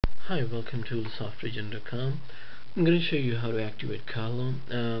Hi, welcome to softwaregender.com. I'm going to show you how to activate Kahlown.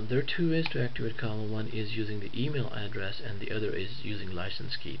 There are two ways to activate Kahlown. One is using the email address and the other is using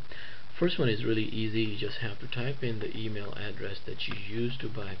license key. First one is really easy. You just have to type in the email address that you use to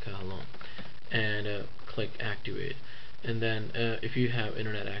buy Kahlown and click activate. And then if you have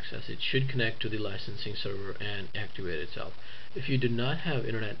internet access, it should connect to the licensing server and activate itself. If you do not have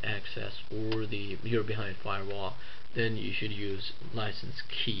internet access or you're behind firewall, then you should use license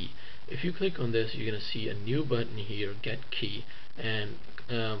key. If you click on this, you're going to see a new button here, get key, and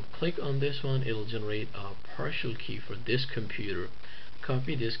click on this one. It'll generate a partial key for this computer.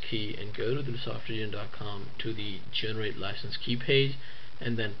 Copy this key and go to the softwaregender.com to the generate license key page,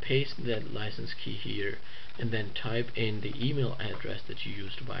 and then paste that license key here, and then type in the email address that you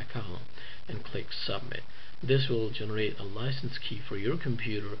used to buy Kahlown and click submit. This will generate a license key for your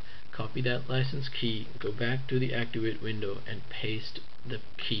computer. Copy that license key, go back to the activate window and paste the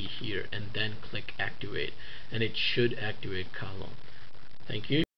key here, and then click activate, and it should activate Kahlown. Thank you.